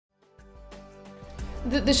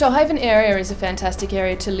The Shoalhaven area is a fantastic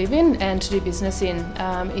area to live in and to do business in.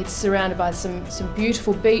 It's surrounded by some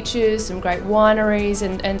beautiful beaches, some great wineries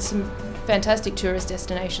and some fantastic tourist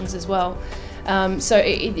destinations as well. So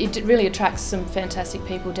it really attracts some fantastic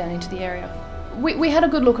people down into the area. We had a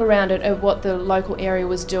good look around at what the local area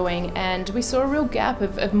was doing, and we saw a real gap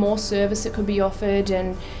of more service that could be offered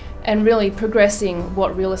and really progressing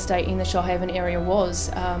what real estate in the Shoalhaven area was.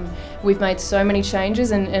 We've made so many changes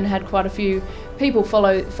and had quite a few people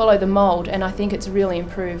follow the mould, and I think it's really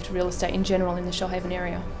improved real estate in general in the Shoalhaven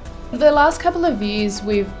area. The last couple of years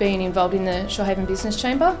we've been involved in the Shoalhaven Business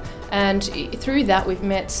Chamber, and through that we've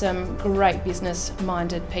met some great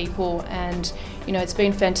business-minded people, and you know, it's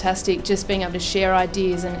been fantastic just being able to share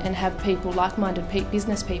ideas and have people, like-minded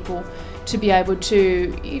business people, to be able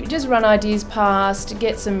to just run ideas past,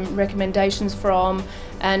 get some recommendations from,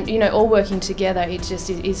 and you know, all working together. It just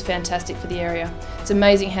is fantastic for the area. It's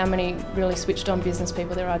amazing how many really switched on business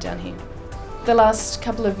people there are down here. The last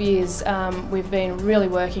couple of years we've been really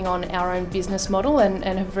working on our own business model and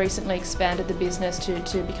have recently expanded the business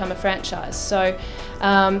to become a franchise. So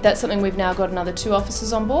that's something we've now got another 2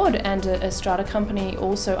 offices on board and a strata company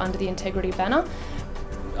also under the Integrity banner.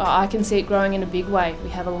 I can see it growing in a big way. We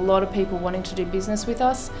have a lot of people wanting to do business with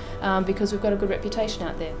us because we've got a good reputation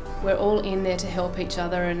out there. We're all in there to help each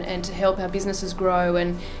other and to help our businesses grow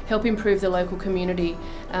and help improve the local community.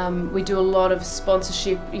 We do a lot of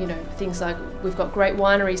sponsorship, you know, things like we've got great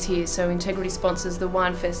wineries here, so Integrity sponsors the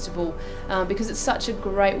wine festival because it's such a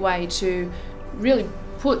great way to really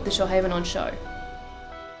put the Shoalhaven on show.